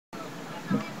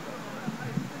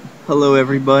Hello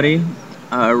everybody.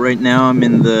 Right now I'm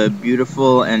in the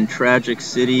beautiful and tragic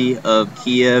city of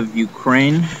Kiev,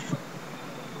 Ukraine,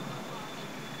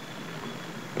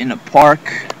 in a park.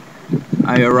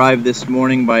 I arrived this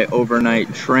morning by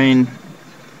overnight train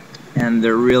and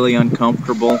they're really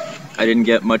uncomfortable. I didn't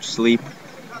get much sleep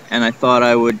and I thought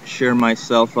I would cheer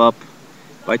myself up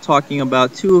by talking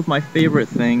about two of my favorite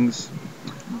things,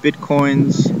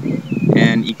 Bitcoins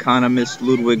and economist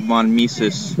Ludwig von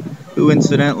Mises, who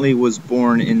incidentally was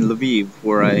born in Lviv,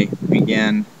 where I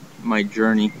began my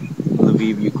journey,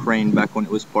 Lviv, Ukraine, back when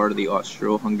it was part of the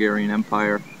Austro-Hungarian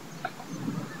Empire.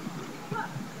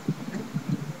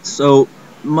 So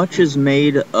much is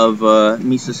made of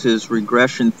Mises's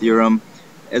regression theorem.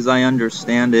 As I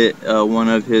understand it, one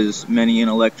of his many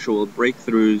intellectual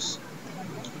breakthroughs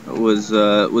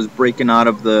was breaking out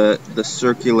of the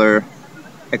circular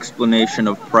explanation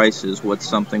of prices. What's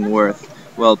something worth?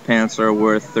 Well, pants are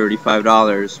worth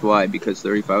 $35. Why? Because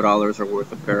 $35 are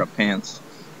worth a pair of pants.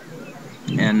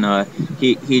 And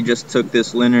he just took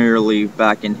this linearly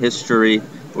back in history,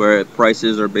 where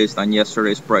prices are based on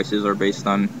yesterday's prices are based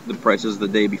on the prices the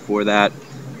day before that,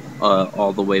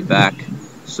 all the way back.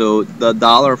 So the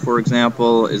dollar, for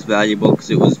example, is valuable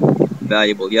because it was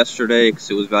valuable yesterday,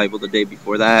 because it was valuable the day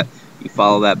before that. You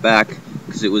follow that back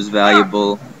because it was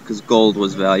valuable, because gold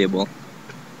was valuable.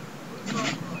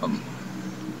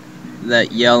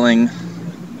 That yelling,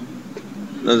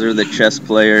 those are the chess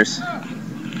players.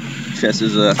 Chess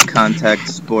is a contact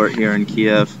sport here in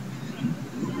Kiev.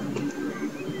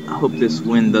 I hope this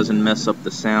wind doesn't mess up the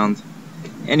sound.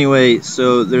 Anyway,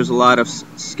 so there's a lot of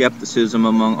skepticism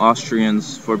among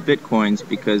Austrians for Bitcoins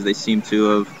because they seem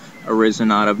to have arisen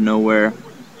out of nowhere.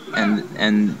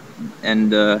 And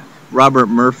Robert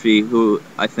Murphy, who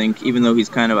I think, even though he's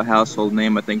kind of a household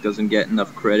name, I think doesn't get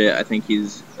enough credit. I think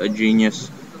he's a genius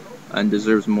and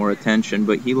deserves more attention,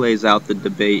 but he lays out the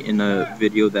debate in a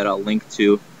video that I'll link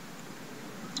to.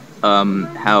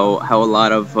 How a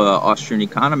lot of Austrian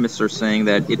economists are saying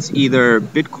that it's either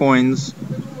Bitcoins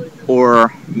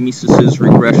or Mises's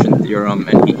regression theorem,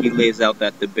 and he lays out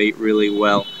that debate really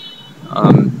well.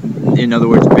 In other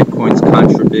words, Bitcoins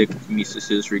contradict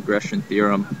Mises's regression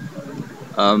theorem.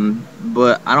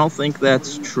 But I don't think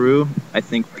that's true. I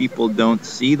think people don't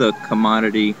see the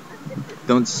commodity,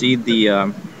 don't see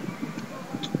the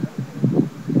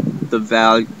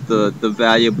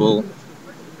valuable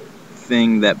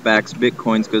thing that backs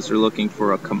Bitcoins, because they're looking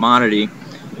for a commodity,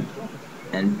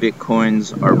 and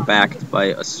Bitcoins are backed by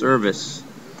a service.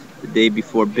 The day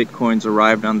before Bitcoins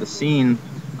arrived on the scene,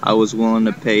 I was willing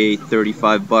to pay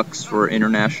 $35 for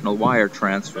international wire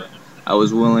transfer. I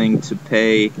was willing to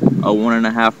pay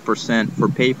 1.5% for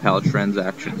PayPal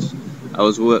transactions.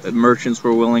 Merchants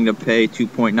were willing to pay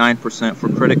 2.9% for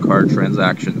credit card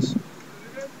transactions.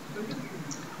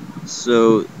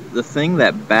 So the thing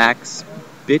that backs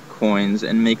Bitcoins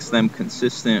and makes them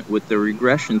consistent with the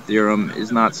regression theorem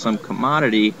is not some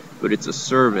commodity, but it's a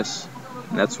service.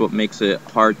 And that's what makes it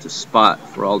hard to spot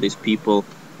for all these people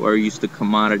who are used to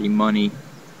commodity money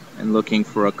and looking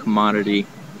for a commodity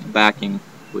backing,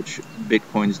 which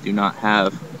Bitcoins do not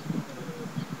have.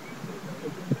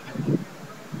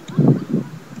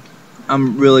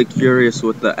 I'm really curious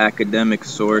what the academic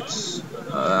sorts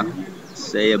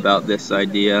say about this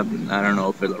idea. I don't know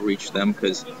if it'll reach them,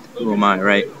 because who am I,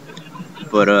 right?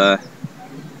 But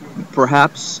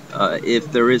perhaps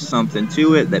if there is something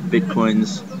to it, that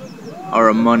Bitcoins are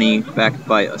a money backed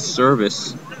by a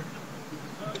service,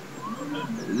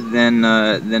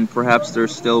 then perhaps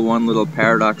there's still one little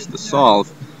paradox to solve.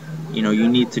 You know, you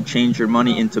need to change your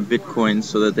money into Bitcoin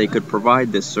so that they could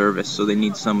provide this service, so they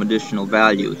need some additional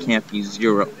value. It can't be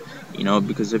zero, you know,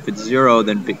 because if it's zero,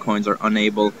 then Bitcoins are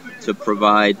unable to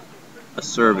provide a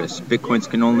service. Bitcoins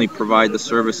can only provide the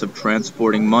service of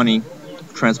transporting money,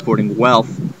 transporting wealth,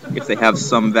 if they have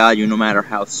some value, no matter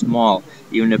how small.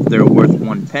 Even if they're worth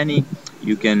 1 penny,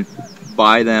 you can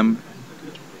buy them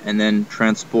and then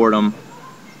transport them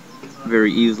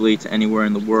very easily to anywhere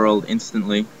in the world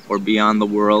instantly, or beyond the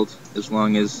world, as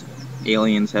long as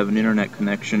aliens have an internet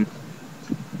connection.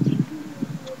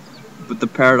 But the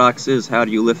paradox is, how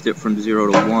do you lift it from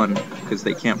 0 to 1? Because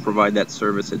they can't provide that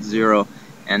service at 0.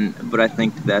 But I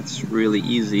think that's really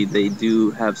easy. They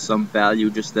do have some value,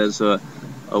 just as a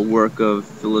work of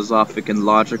philosophic and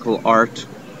logical art.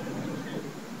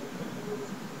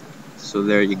 So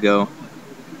there you go.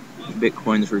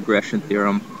 Bitcoin's regression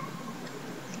theorem.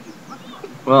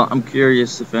 Well, I'm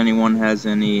curious if anyone has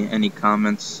any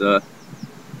comments.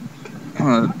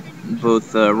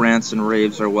 Both rants and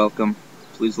raves are welcome.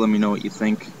 Please let me know what you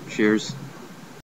think. Cheers.